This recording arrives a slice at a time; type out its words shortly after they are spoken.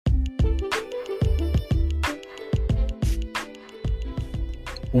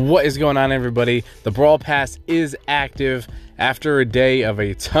What is going on, everybody? The Brawl Pass is active. After a day of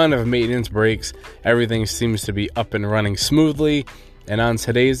a ton of maintenance breaks, everything seems to be up and running smoothly. And on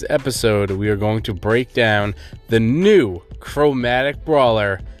today's episode, we are going to break down the new chromatic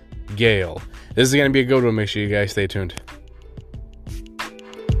brawler, Gale. This is going to be a good one. Make sure you guys stay tuned.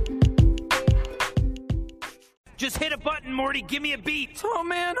 Just hit a button, Morty. Give me a beat. Oh,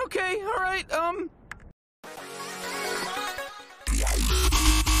 man. Okay. All right.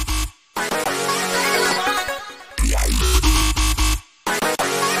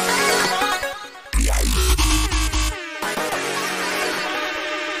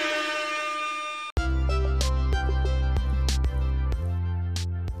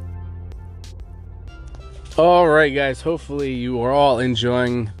 Alright guys, hopefully you are all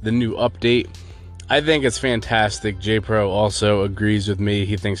enjoying the new update. I think it's fantastic. J-Pro also agrees with me.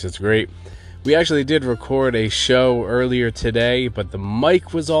 He thinks it's great. We actually did record a show earlier today, but the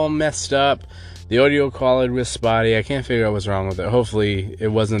mic was all messed up. The audio quality was spotty. I can't figure out what's wrong with it. Hopefully it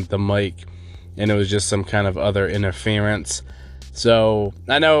wasn't the mic and it was just some kind of other interference. So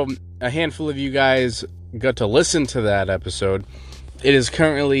I know a handful of you guys got to listen to that episode. It is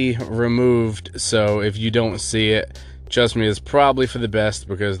currently removed, so if you don't see it, trust me, it's probably for the best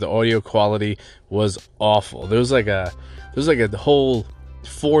because the audio quality was awful. There was like a whole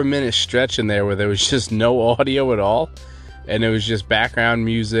 4-minute stretch in there where there was just no audio at all, and it was just background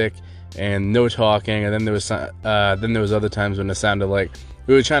music and no talking. And then there was other times when it sounded like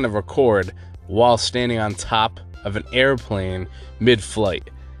we were trying to record while standing on top of an airplane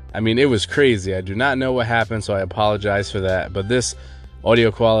mid-flight. I mean, it was crazy. I do not know what happened, so I apologize for that. But this audio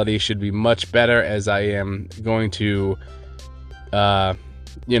quality should be much better, as I am going to,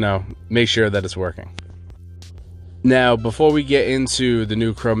 make sure that it's working. Now, before we get into the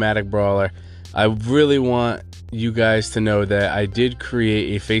new chromatic brawler, I really want you guys to know that I did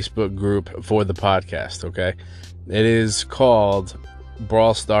create a Facebook group for the podcast, okay? It is called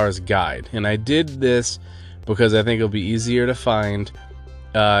Brawl Stars Guide, and I did this because I think it'll be easier to find.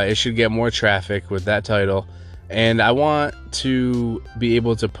 It should get more traffic with that title, and I want to be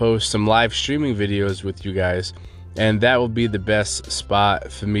able to post some live streaming videos with you guys, and that will be the best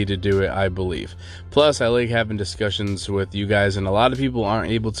spot for me to do it, I believe. Plus, I like having discussions with you guys, and a lot of people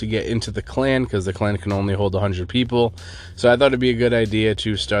aren't able to get into the clan because the clan can only hold 100 people, so I thought it'd be a good idea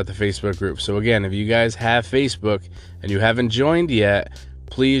to start the Facebook group. So again, if you guys have Facebook and you haven't joined yet,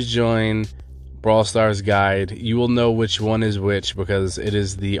 please join Brawl Stars Guide. You will know which one is which because it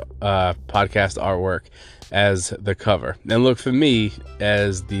is the podcast artwork as the cover, and look for me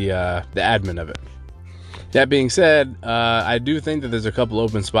as the admin of it. That being said, I do think that there's a couple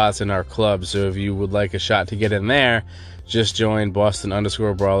open spots in our club, so if you would like a shot to get in there, just join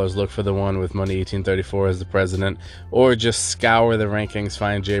Boston_Brawlers. Look for the one with Money1834 as the president, or just scour the rankings,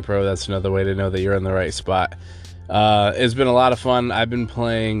 find J-Pro. That's another way to know that you're in the right spot. It's been a lot of fun. I've been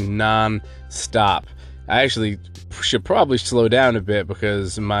playing non-stop. I actually should probably slow down a bit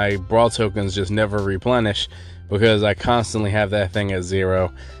because my brawl tokens just never replenish because I constantly have that thing at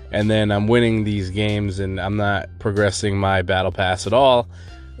 0, and then I'm winning these games and I'm not progressing my battle pass at all.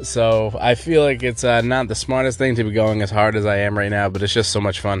 So I feel like it's not the smartest thing to be going as hard as I am right now, but it's just so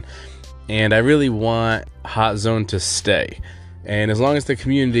much fun, and I really want Hot Zone to stay. And as long as the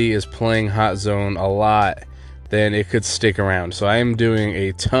community is playing Hot Zone a lot, then it could stick around. So I am doing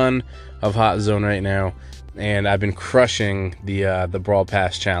a ton of Hot Zone right now, and I've been crushing the Brawl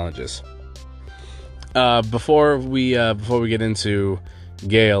Pass challenges. Before we get into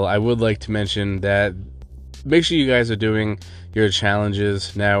Gale, I would like to mention that make sure you guys are doing your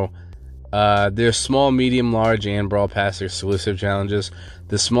challenges. Now, there's small, medium, large, and Brawl Pass exclusive challenges.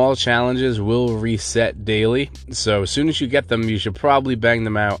 The small challenges will reset daily, so as soon as you get them, you should probably bang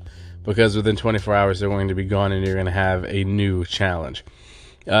them out, because within 24 hours they're going to be gone and you're going to have a new challenge.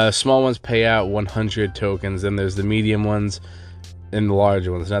 Small ones pay out 100 tokens, and there's the medium ones and the large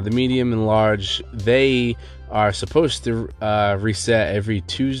ones. Now the medium and large, they are supposed to reset every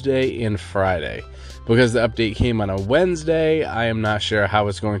Tuesday and Friday. Because the update came on a Wednesday, I am not sure how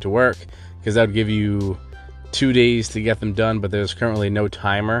it's going to work, because that would give you 2 days to get them done, but there's currently no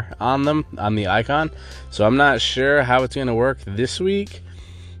timer on them, on the icon. So I'm not sure how it's going to work this week.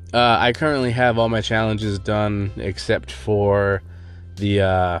 I currently have all my challenges done except for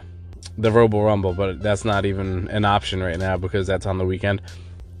the Robo Rumble, but that's not even an option right now because that's on the weekend.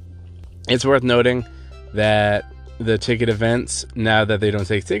 It's worth noting that the ticket events, now that they don't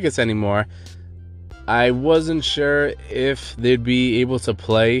take tickets anymore, I wasn't sure if they'd be able to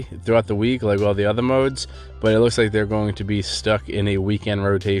play throughout the week like all the other modes, but it looks like they're going to be stuck in a weekend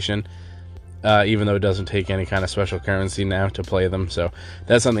rotation. even though it doesn't take any kind of special currency now to play them. So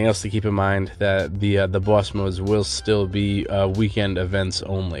that's something else to keep in mind, that the boss modes will still be weekend events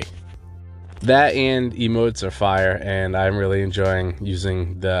only. That and emotes are fire, and I'm really enjoying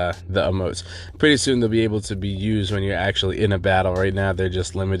using the emotes. Pretty soon they'll be able to be used when you're actually in a battle. Right now they're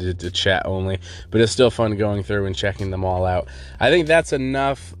just limited to chat only, but it's still fun going through and checking them all out. I think that's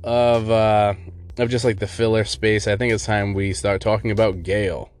enough of just like the filler space. I think it's time we start talking about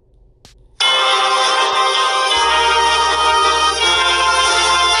Gale.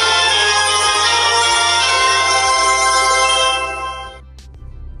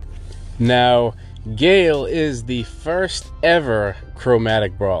 Now, Gale is the first ever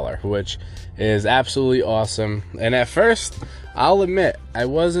chromatic brawler, which is absolutely awesome. And at first, I'll admit, I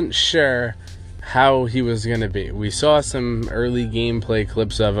wasn't sure how he was going to be. We saw some early gameplay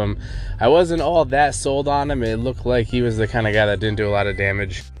clips of him. I wasn't all that sold on him. It looked like he was the kind of guy that didn't do a lot of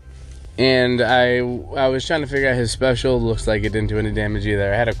damage. And I was trying to figure out his special. Looks like it didn't do any damage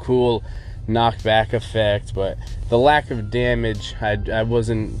either. I had a cool knockback effect, but the lack of damage I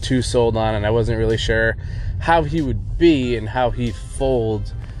wasn't too sold on, and I wasn't really sure how he would be and how he'd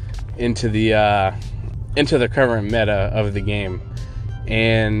fold into the current meta of the game.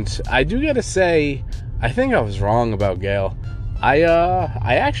 And I do gotta say, I think I was wrong about Gale. I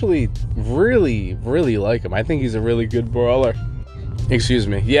actually really like him. I think he's a really good brawler. Excuse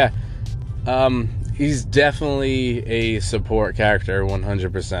me. Yeah. He's definitely a support character,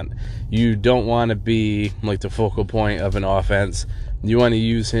 100%. You don't want to be like the focal point of an offense. You want to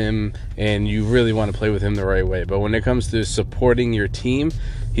use him, and you really want to play with him the right way. But when it comes to supporting your team,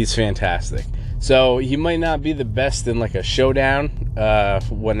 he's fantastic. So he might not be the best in like a showdown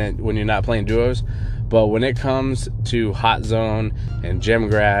when you're not playing duos, but when it comes to hot zone and gem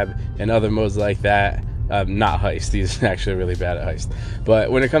grab and other modes like that, not heist, he's actually really bad at heist,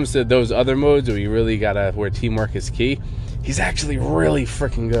 but when it comes to those other modes where you really gotta, where teamwork is key, he's actually really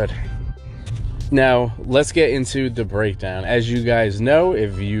freaking good. Now let's get into the breakdown. As you guys know,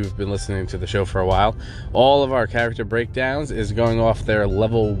 if you've been listening to the show for a while, all of our character breakdowns is going off their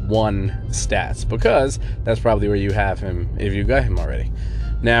level 1 stats, because that's probably where you have him if you got him already.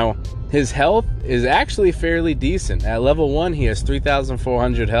 Now his health is actually fairly decent. At level 1 he has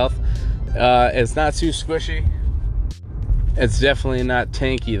 3,400 health. It's not too squishy. It's definitely not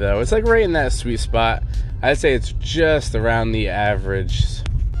tanky though. It's like right in that sweet spot. I'd say it's just around the average.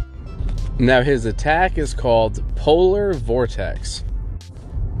 Now his attack is called Polar Vortex,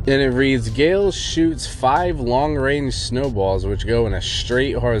 and it reads, Gale shoots 5 long-range snowballs which go in a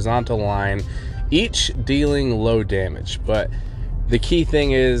straight horizontal line, each dealing low damage. But the key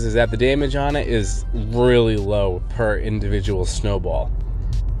thing is that the damage on it is really low per individual snowball.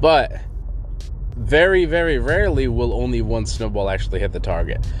 But very rarely will only one snowball actually hit the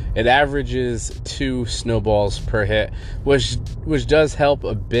target. It averages 2 snowballs per hit, which does help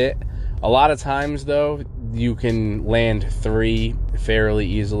a bit. A lot of times though, you can land 3 fairly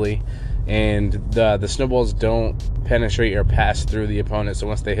easily, and the snowballs don't penetrate or pass through the opponent, so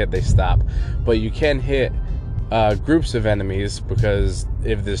once they hit, they stop. But you can hit groups of enemies, because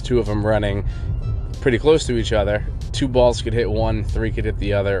if there's 2 of them running pretty close to each other, 2 balls could hit one, 3 could hit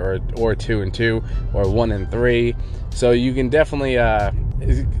the other, or 2 and 2, or 1 and 3. So you can definitely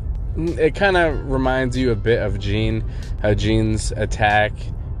it kind of reminds you a bit of Gene, how Gene's attack,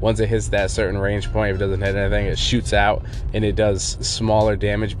 once it hits that certain range point, if it doesn't hit anything, it shoots out and it does smaller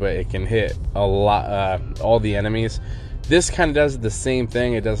damage, but it can hit a lot, all the enemies. This kind of does the same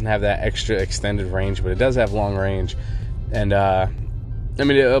thing. It doesn't have that extra extended range, but it does have long range. And I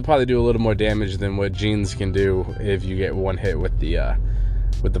mean, it'll probably do a little more damage than what Gene's can do if you get one hit with the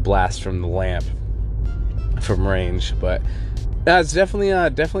blast from the lamp from range. But it's definitely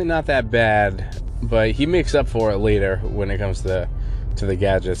not that bad. But he makes up for it later when it comes to the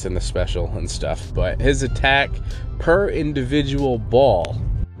gadgets and the special and stuff. But his attack per individual ball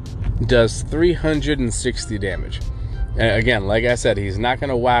does 360 damage. And again, like I said, he's not going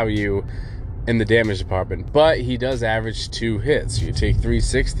to wow you in the damage department, but he does average 2 hits. You take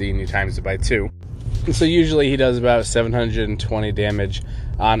 360 and you times it by 2. So usually he does about 720 damage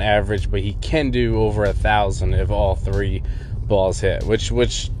on average, but he can do over 1,000 if all 3 balls hit,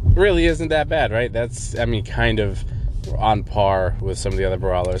 which really isn't that bad, right? That's, I mean, kind of on par with some of the other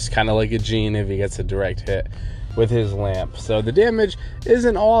brawlers, kind of like a Gene if he gets a direct hit with his lamp. So the damage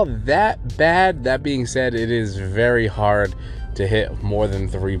isn't all that bad. That being said, it is very hard to hit more than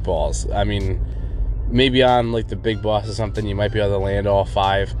 3 balls. I mean, maybe on like the big boss or something, you might be able to land all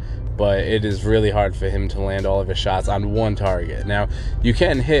 5, but it is really hard for him to land all of his shots on one target. Now, you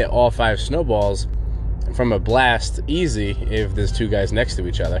can hit all 5 snowballs from a blast easy if there's two guys next to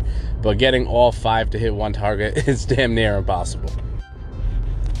each other, but getting all 5 to hit one target is damn near impossible.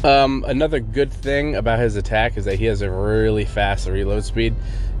 Another good thing about his attack is that he has a really fast reload speed.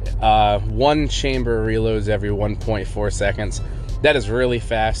 One chamber reloads every 1.4 seconds. That is really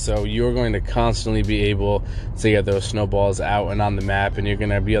fast, so you're going to constantly be able to get those snowballs out and on the map, and you're going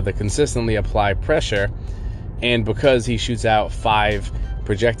to be able to consistently apply pressure. And because he shoots out 5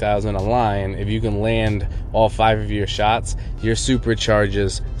 projectiles in a line, if you can land all 5 of your shots, your super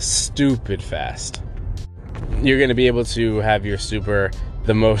charges stupid fast. You're going to be able to have your super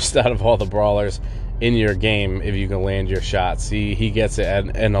the most out of all the brawlers in your game if you can land your shots. He gets it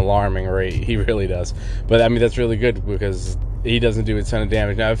at an alarming rate. He really does. But I mean, that's really good because he doesn't do a ton of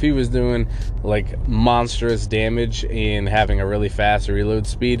damage. Now, if he was doing like monstrous damage and having a really fast reload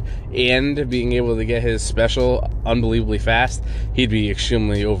speed and being able to get his special unbelievably fast, he'd be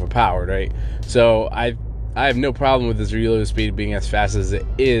extremely overpowered, right? So I have no problem with his reload speed being as fast as it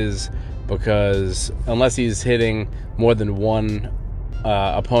is, because unless he's hitting more than one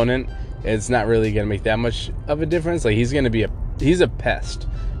opponent, it's not really going to make that much of a difference. Like, he's a pest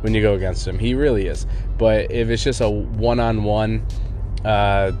when you go against him. He really is. But if it's just a one-on-one,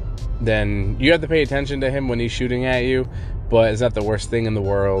 then you have to pay attention to him when he's shooting at you, but it's not the worst thing in the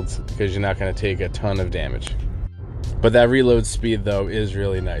world because you're not going to take a ton of damage. But that reload speed, though, is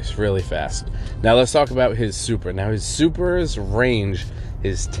really nice, really fast. Now let's talk about his super. Now his super's range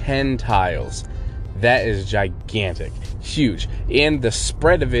is 10 tiles. That is gigantic, huge. And the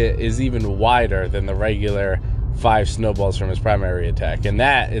spread of it is even wider than the regular 5 snowballs from his primary attack. And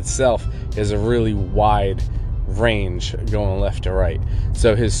that itself is a really wide range going left to right.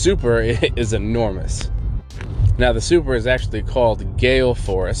 So his super is enormous. Now the super is actually called Gale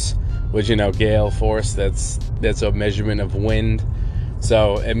Force, which, you know, gale force, that's a measurement of wind.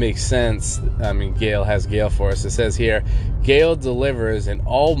 So it makes sense. I mean, Gale has gale force. It says here, Gale delivers an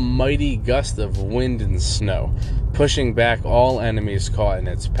almighty gust of wind and snow, pushing back all enemies caught in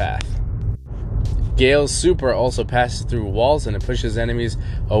its path. Gale's super also passes through walls and it pushes enemies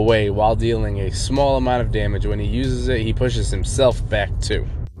away while dealing a small amount of damage. When he uses it, he pushes himself back too.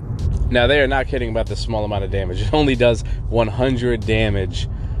 Now, they are not kidding about the small amount of damage. It only does 100 damage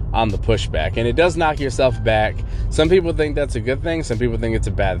on the pushback, and it does knock yourself back. Some people think that's a good thing, some people think it's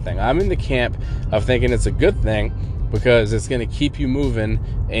a bad thing. I'm in the camp of thinking it's a good thing because it's going to keep you moving,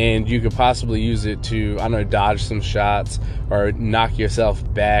 and you could possibly use it to, I don't know, dodge some shots or knock yourself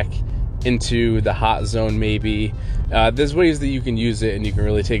back into the hot zone maybe. There's ways that you can use it, and you can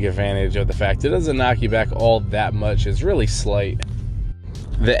really take advantage of the fact it doesn't knock you back all that much. It's really slight.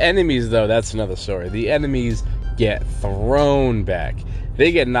 The enemies, though, that's another story. The enemies get thrown back.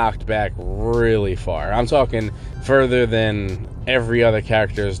 They get knocked back really far. I'm talking further than every other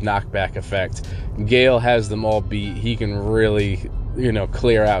character's knockback effect. Gale has them all beat. He can really, you know,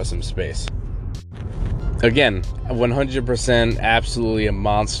 clear out some space. Again, 100% absolutely a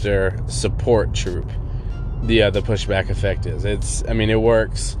monster support troop. The pushback effect is. I mean, it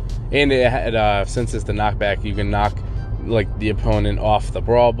works. And since it's the knockback, you can knock like the opponent off the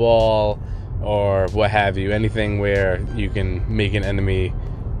brawl ball or what have you. Anything where you can make an enemy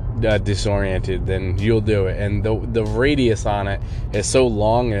disoriented, then you'll do it. And the radius on it is so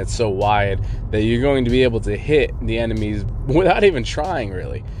long and it's so wide that you're going to be able to hit the enemies without even trying,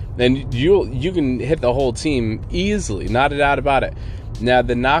 really. And you can hit the whole team easily, not a doubt about it. Now,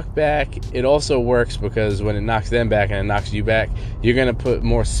 the knockback, it also works because when it knocks them back and it knocks you back, you're going to put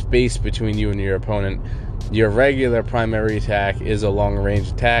more space between you and your opponent. Your regular primary attack is a long-range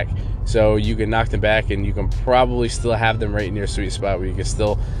attack, so you can knock them back and you can probably still have them right in your sweet spot where you can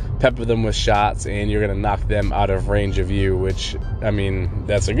still pepper them with shots and you're going to knock them out of range of you, which, I mean,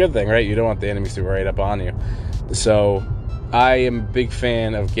 that's a good thing, right? You don't want the enemies to be right up on you. So I am a big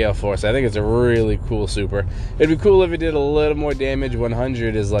fan of Gale Force. I think it's a really cool super. It'd be cool if it did a little more damage.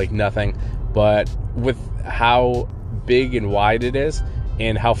 100 is like nothing, but with how big and wide it is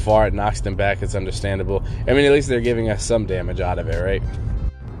and how far it knocks them back, it's understandable. I mean, at least they're giving us some damage out of it, right?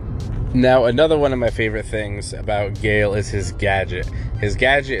 Now, another one of my favorite things about Gale is his gadget. His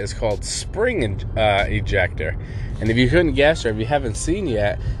gadget is called Spring Ejector. And if you couldn't guess, or if you haven't seen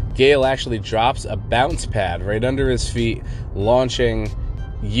yet, Gale actually drops a bounce pad right under his feet, launching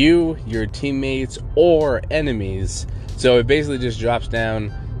you, your teammates, or enemies. So it basically just drops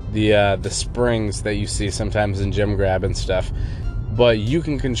down the springs that you see sometimes in gem grab and stuff. But you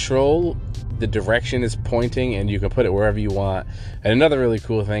can control the direction it's pointing, and you can put it wherever you want. And another really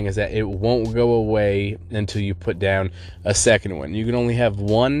cool thing is that it won't go away until you put down a second one. You can only have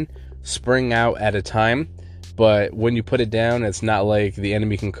one spring out at a time, but when you put it down, it's not like the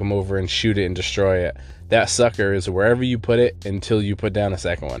enemy can come over and shoot it and destroy it. That sucker is wherever you put it until you put down a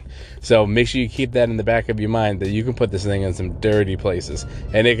second one. So make sure you keep that in the back of your mind, that you can put this thing in some dirty places,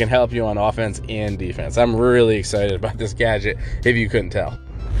 and it can help you on offense and defense. I'm really excited about this gadget, if you couldn't tell.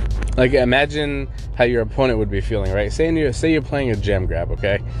 Like, imagine how your opponent would be feeling, right? Say you're playing a gem grab,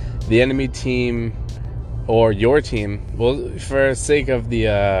 okay? The enemy team or your team, well, for sake of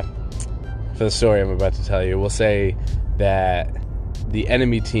the story I'm about to tell you, we'll say that the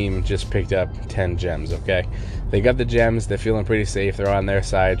enemy team just picked up 10 gems, okay? They got the gems, they're feeling pretty safe, they're on their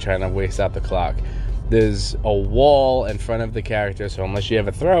side, trying to waste out the clock. There's a wall in front of the character, so unless you have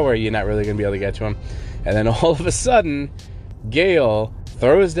a thrower, you're not really going to be able to get to him. And then all of a sudden, Gale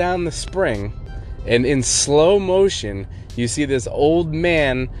throws down the spring, and in slow motion, you see this old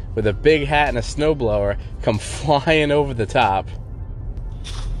man with a big hat and a snowblower come flying over the top.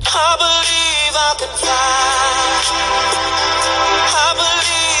 I believe I can fly. I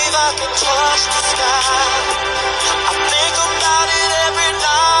believe I can touch the sky. I think about it every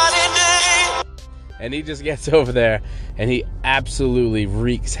night and day. And he just gets over there and he absolutely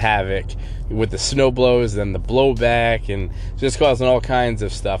wreaks havoc with the snow blows and the blowback and just causing all kinds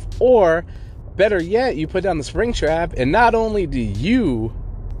of stuff. Or better yet, you put down the spring trap, and not only do you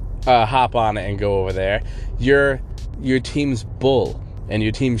hop on it and go over there, your team's Bull and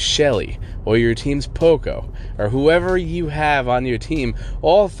your team's Shelly or your team's Poco or whoever you have on your team,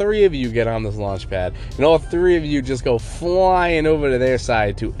 all three of you get on this launch pad, and all three of you just go flying over to their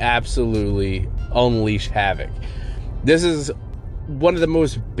side to absolutely unleash havoc. This is one of the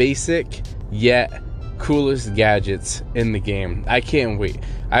most basic yet coolest gadgets in the game. I can't wait.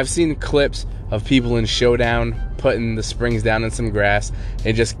 I've seen clips of people in Showdown putting the springs down in some grass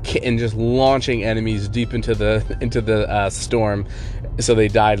and just launching enemies deep into the storm, so they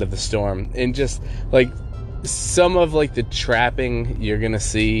die to the storm. And just like some of like the trapping you're gonna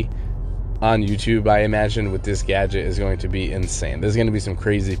see on YouTube, I imagine, with this gadget is going to be insane. There's gonna be some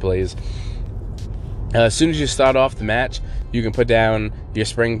crazy plays. As soon as you start off the match, you can put down your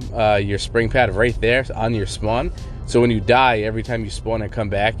spring pad right there on your spawn. So when you die, every time you spawn and come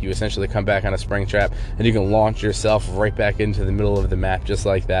back, you essentially come back on a spring trap, and you can launch yourself right back into the middle of the map just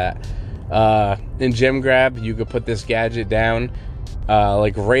like that. In Gem Grab, you could put this gadget down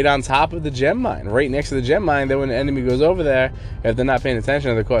like right on top of the gem mine, right next to the gem mine. Then when an enemy goes over there, if they're not paying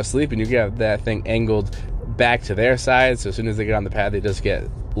attention or they're caught sleeping, you get that thing angled back to their side. So as soon as they get on the pad, they just get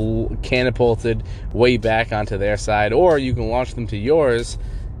catapulted way back onto their side. Or you can launch them to yours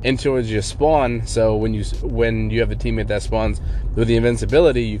and towards your spawn, so when you have a teammate that spawns with the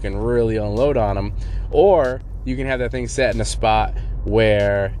invincibility, you can really unload on them. Or you can have that thing set in a spot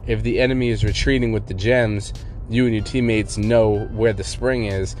where if the enemy is retreating with the gems, you and your teammates know where the spring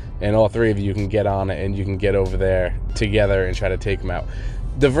is, and all three of you can get on it and you can get over there together and try to take them out.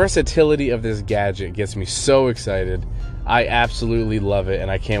 The versatility of this gadget gets me so excited. I absolutely love it,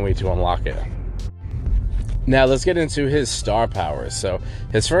 and I can't wait to unlock it. Now let's get into his star powers. So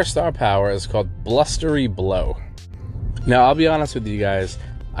his first star power is called Blustery Blow. Now I'll be honest with you guys,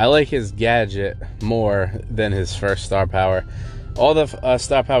 I like his gadget more than his first star power. All the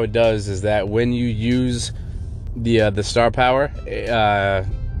star power does is that when you use the star power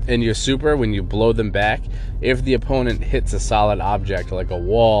in your super, when you blow them back, if the opponent hits a solid object like a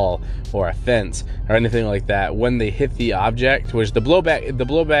wall or a fence or anything like that, when they hit the object, which the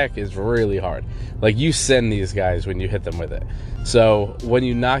blowback is really hard, like you send these guys when you hit them with it. So when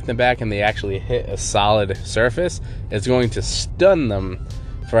you knock them back and they actually hit a solid surface, it's going to stun them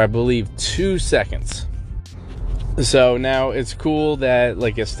for, I believe, 2 seconds. So now it's cool that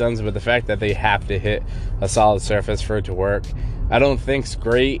like it stuns them, but the fact that they have to hit a solid surface for it to work, I don't think's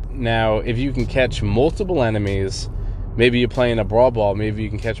great. Now, if you can catch multiple enemies, maybe you're playing a brawl ball, maybe you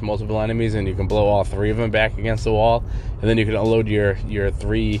can catch multiple enemies and you can blow all three of them back against the wall, and then you can unload your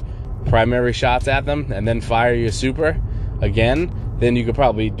 3 primary shots at them and then fire your super again, then you could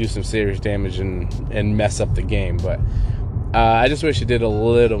probably do some serious damage and mess up the game. But I just wish it did a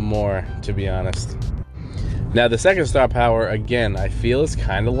little more, to be honest. Now the second star power, again, I feel is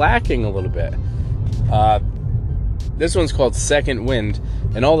kind of lacking a little bit. This one's called Second Wind,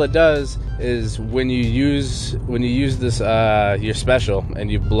 and all it does is when you use this your special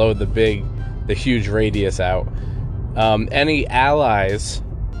and you blow the huge radius out, any allies,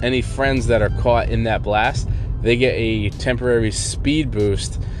 any friends that are caught in that blast, they get a temporary speed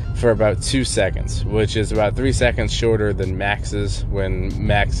boost for about 2 seconds, which is about 3 seconds shorter than Max's when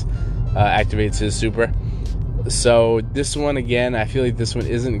Max activates his super. So this one, again, I feel like this one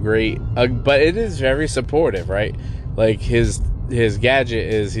isn't great, but it is very supportive, right? Like his his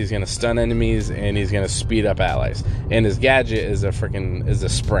gadget is he's gonna stun enemies and he's gonna speed up allies. And his gadget is a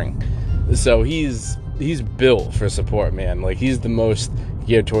spring. So he's built for support, man. Like, he's the most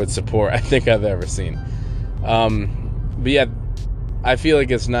geared towards support I think I've ever seen. But yeah, I feel like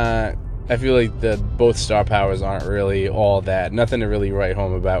both star powers aren't really all that. Nothing to really write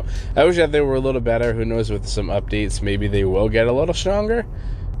home about. I wish that they were a little better. Who knows, with some updates, maybe they will get a little stronger.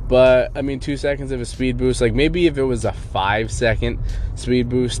 But, I mean, 2 seconds of a speed boost, like, maybe if it was a 5-second speed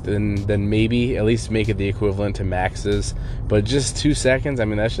boost, then maybe at least make it the equivalent to Max's. But just 2 seconds, I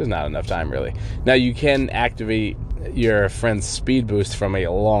mean, that's just not enough time, really. Now, you can activate your friend's speed boost from a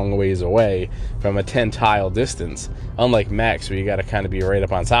long ways away, from a 10-tile distance, unlike Max, where you got to kind of be right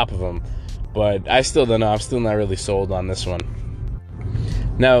up on top of him. But I still don't know. I'm still not really sold on this one.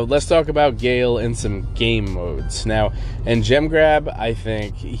 Now, let's talk about Gale in some game modes. Now, in Gem Grab, I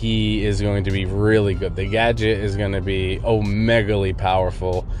think he is going to be really good. The gadget is going to be omegally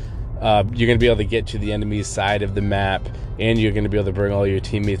powerful. You're going to be able to get to the enemy's side of the map, and you're going to be able to bring all your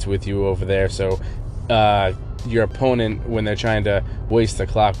teammates with you over there. So, your opponent, when they're trying to waste the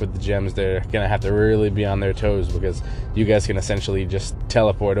clock with the gems, they're going to have to really be on their toes, because you guys can essentially just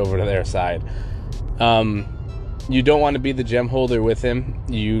teleport over to their side. You don't want to be the gem holder with him.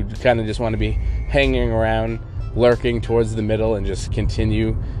 You kind of just want to be hanging around, lurking towards the middle, and just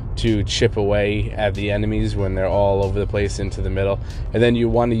continue to chip away at the enemies when they're all over the place into the middle. And then you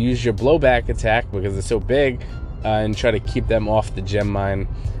want to use your blowback attack, because it's so big, and try to keep them off the gem mine.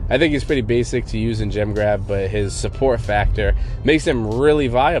 I think he's pretty basic to use in Gem Grab, but his support factor makes him really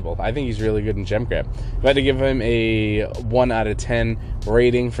viable. I think he's really good in Gem Grab. If I had to give him a 1 out of 10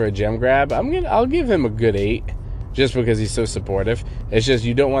 rating for a Gem Grab, I'll give him a good 8. Just because he's so supportive. It's just,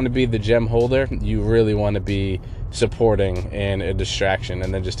 you don't want to be the gem holder. You really want to be supporting and a distraction,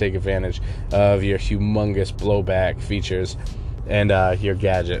 and then just take advantage of your humongous blowback features and your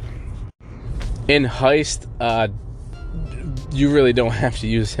gadget. In Heist, you really don't have to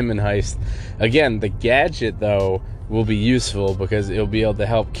use him in Heist. Again, the gadget, though, will be useful, because it'll be able to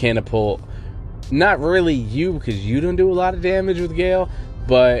help catapult, not really you, because you don't do a lot of damage with Gale,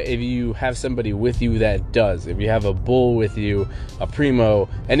 but if you have somebody with you that does, if you have a Bull with you, a Primo,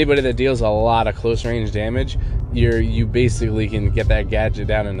 anybody that deals a lot of close range damage, you basically can get that gadget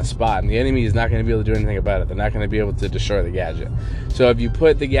down in a spot, and the enemy is not going to be able to do anything about it. They're not going to be able to destroy the gadget. So if you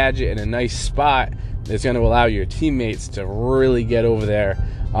put the gadget in a nice spot, it's going to allow your teammates to really get over there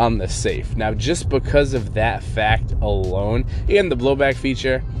on the safe. Now, just because of that fact alone, and the blowback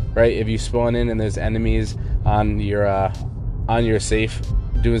feature, right? If you spawn in and there's enemies on your safe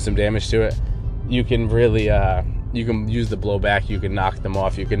doing some damage to it, you can really you can use the blowback. You can knock them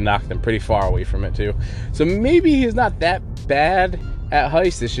off. You can knock them pretty far away from it too. So maybe he's not that bad at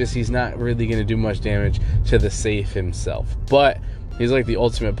Heist. It's just he's not really going to do much damage to the safe himself. But he's like the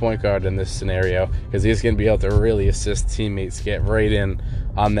ultimate point guard in this scenario, because he's going to be able to really assist teammates get right in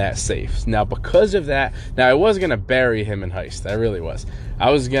on that safe. Now, because of that, I was going to bury him in Heist. I really was. I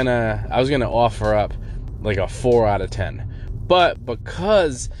was gonna offer up like a 4 out of 10. But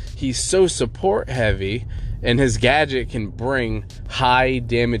because he's so support heavy and his gadget can bring high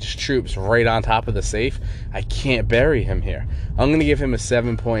damage troops right on top of the safe, I can't bury him here. I'm going to give him a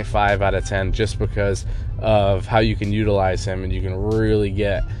 7.5 out of 10 just because of how you can utilize him, and you can really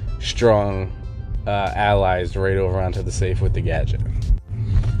get strong allies right over onto the safe with the gadget.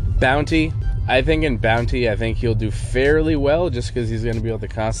 Bounty. I think in Bounty, he'll do fairly well, just because he's going to be able to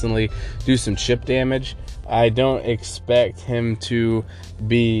constantly do some chip damage. I don't expect him to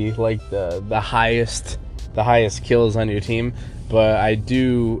be like the highest kills on your team, but I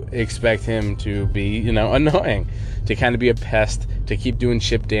do expect him to be, annoying, to kind of be a pest, to keep doing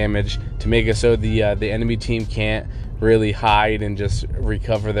chip damage, to make it so the enemy team can't really hide and just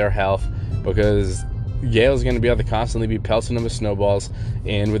recover their health, because Gale's going to be able to constantly be pelting them with snowballs,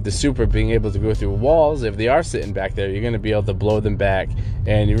 and with the super being able to go through walls, if they are sitting back there, you're going to be able to blow them back,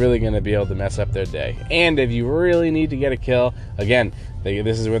 and you're really going to be able to mess up their day. And if you really need to get a kill, again,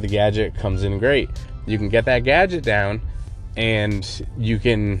 this is where the gadget comes in great. You can get that gadget down, and you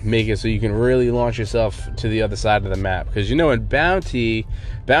can make it so you can really launch yourself to the other side of the map. Because in Bounty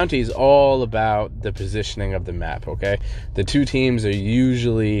is all about the positioning of the map, okay? The two teams are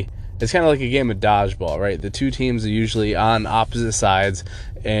usually... It's kind of like a game of dodgeball, right? The two teams are usually on opposite sides,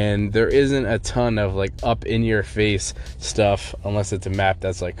 and there isn't a ton of like up in your face stuff unless it's a map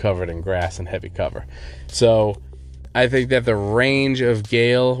that's like covered in grass and heavy cover. So I think that the range of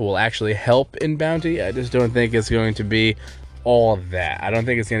Gale will actually help in Bounty. I just don't think it's going to be all that. I don't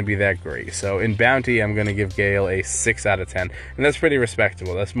think it's going to be that great. So in Bounty, I'm going to give Gale a 6 out of 10, and that's pretty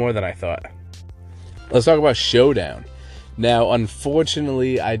respectable. That's more than I thought. Let's talk about Showdown. Now,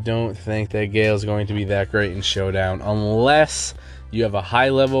 unfortunately, I don't think that Gale's going to be that great in Showdown unless you have a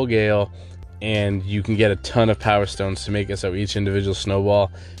high-level Gale and you can get a ton of Power Stones to make it so each individual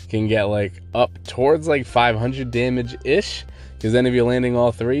snowball can get like up towards like 500 damage-ish. Because then if you're landing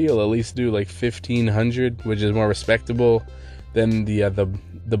all three, you'll at least do like 1,500, which is more respectable than the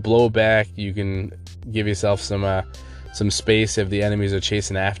blowback. You can give yourself some space if the enemies are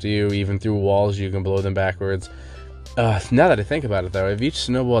chasing after you. Even through walls, you can blow them backwards. Now that I think about it, though, if each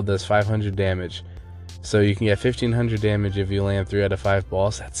snowball does 500 damage, so you can get 1,500 damage if you land 3 out of 5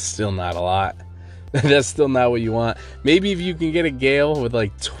 balls, that's still not a lot. That's still not what you want. Maybe if you can get a Gale with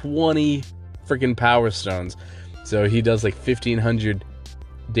like 20 freaking Power Stones, so he does like 1,500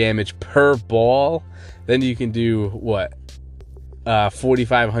 damage per ball, then you can do, what,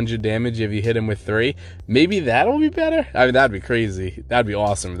 4,500 damage if you hit him with 3. Maybe that'll be better. I mean, that'd be crazy. That'd be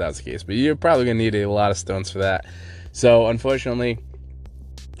awesome if that's the case, but you're probably gonna need a lot of stones for that. So unfortunately,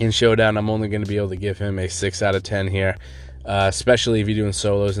 in Showdown, I'm only going to be able to give him a 6 out of 10 here, especially if you're doing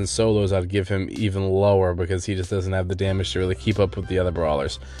solos. In solos, I'd give him even lower because he just doesn't have the damage to really keep up with the other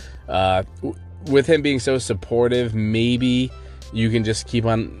brawlers. With him being so supportive, maybe you can just keep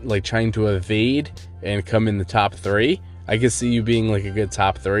on like trying to evade and come in the top 3. I could see you being like a good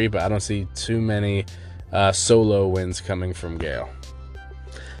top 3, but I don't see too many solo wins coming from Gale.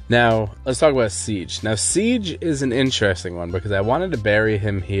 Now, let's talk about Siege. Now, Siege is an interesting one because I wanted to bury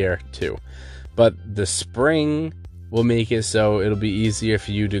him here too. But the spring will make it so it'll be easier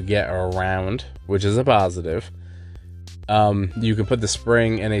for you to get around, which is a positive. You can put the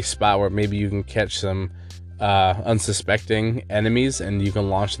spring in a spot where maybe you can catch some unsuspecting enemies and you can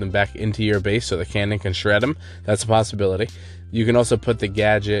launch them back into your base so the cannon can shred them. That's a possibility. You can also put the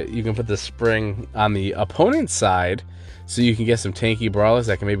gadget, you can put the spring on the opponent's side so you can get some tanky brawlers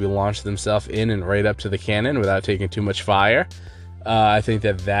that can maybe launch themselves in and right up to the cannon without taking too much fire. I think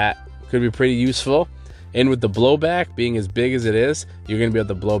that could be pretty useful. And with the blowback being as big as it is, you're going to be able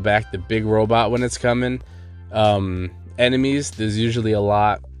to blow back the big robot when it's coming. Enemies, there's usually a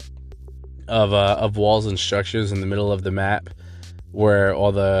lot of walls and structures in the middle of the map where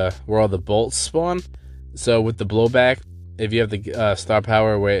all the bolts spawn. So with the blowback, if you have the star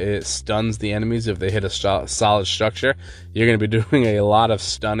power where it stuns the enemies if they hit a solid structure, you're going to be doing a lot of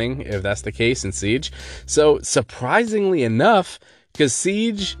stunning if that's the case in Siege. So surprisingly enough, because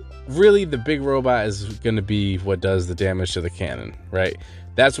Siege, really the big robot is going to be what does the damage to the cannon, right?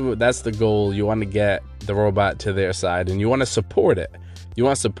 That's the goal. You want to get the robot to their side and you want to support it. You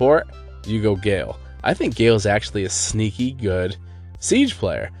want support, you go Gale. I think Gale's actually a sneaky good Siege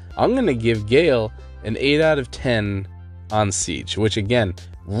player. I'm going to give Gale an 8 out of 10 on Siege, which again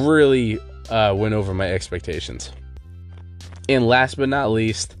really went over my expectations. And last but not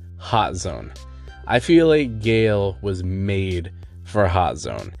least, Hot Zone. I feel like Gale was made for Hot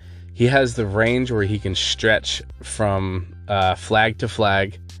Zone. He has the range where he can stretch from flag to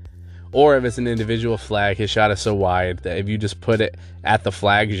flag, or if it's an individual flag, his shot is so wide that if you just put it at the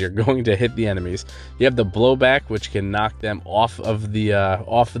flags, you're going to hit the enemies. You have the blowback, which can knock them off of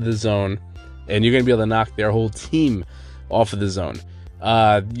the zone, and you're going to be able to knock their whole team off of the zone.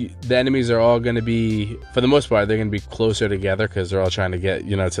 The enemies are all going to be, for the most part, they're going to be closer together because they're all trying to get,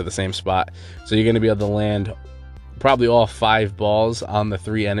 to the same spot. So you're going to be able to land probably all 5 balls on the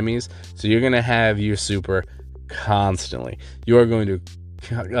 3 enemies. So you're going to have your super constantly. You are going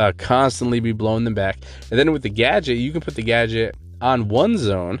to constantly be blowing them back. And then with the gadget, you can put the gadget on one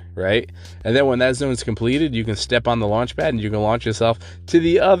zone, right? And then when that zone is completed, you can step on the launch pad and you can launch yourself to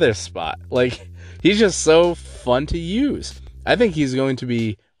the other spot. Like, he's just so fun to use. I think he's going to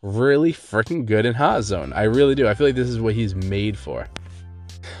be really freaking good in Hot Zone. I really do. I feel like this is what he's made for.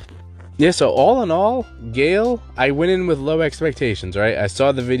 Yeah, so all in all, Gale, I went in with low expectations, right? I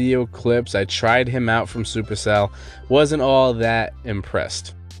saw the video clips. I tried him out from Supercell. Wasn't all that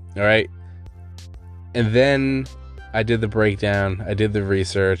impressed, all right? And then I did the breakdown. I did the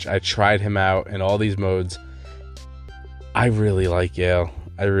research. I tried him out in all these modes. I really like Gale.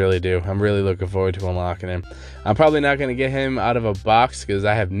 I really do. I'm really looking forward to unlocking him. I'm probably not going to get him out of a box because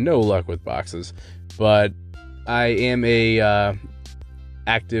I have no luck with boxes. But I am a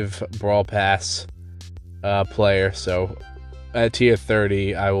active Brawl Pass player. So at tier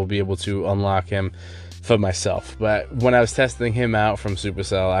 30, I will be able to unlock him for myself. But when I was testing him out from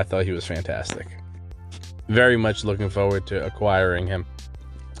Supercell, I thought he was fantastic. Very much looking forward to acquiring him.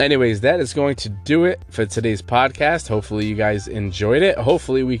 Anyways, that is going to do it for today's podcast. Hopefully you guys enjoyed it.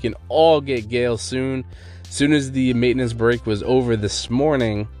 Hopefully we can all get Gale soon. Soon as the maintenance break was over this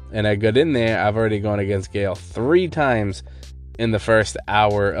morning and I got in there, I've already gone against Gale 3 times in the first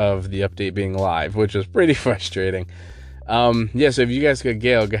hour of the update being live, which was pretty frustrating. Yeah, so if you guys could,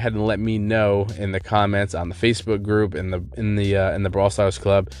 Gail, go ahead and let me know in the comments on the Facebook group, in the Brawl Stars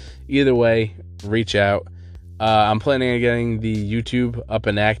Club. Either way, reach out. I'm planning on getting the YouTube up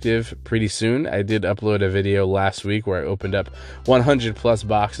and active pretty soon. I did upload a video last week where I opened up 100 plus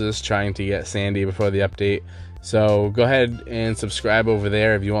boxes trying to get Sandy before the update. So go ahead and subscribe over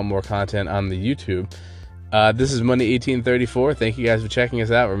there if you want more content on the YouTube. This is Money 1834. Thank you guys for checking us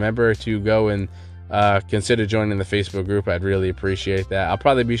out. Remember to go and consider joining the Facebook group. I'd really appreciate that. I'll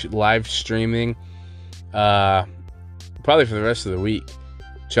probably be live streaming probably for the rest of the week,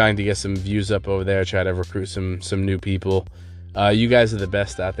 trying to get some views up over there, try to recruit some new people. You guys are the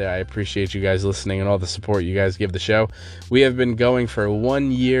best out there. I appreciate you guys listening and all the support you guys give the show. We have been going for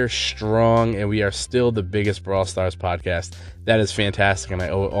 1 year strong, and we are still the biggest Brawl Stars podcast. That is fantastic, and I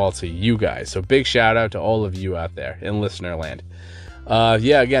owe it all to you guys. So big shout out to all of you out there in listener land.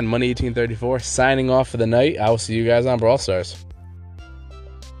 Yeah, again, Money 1834 signing off for the night. I will see you guys on Brawl Stars.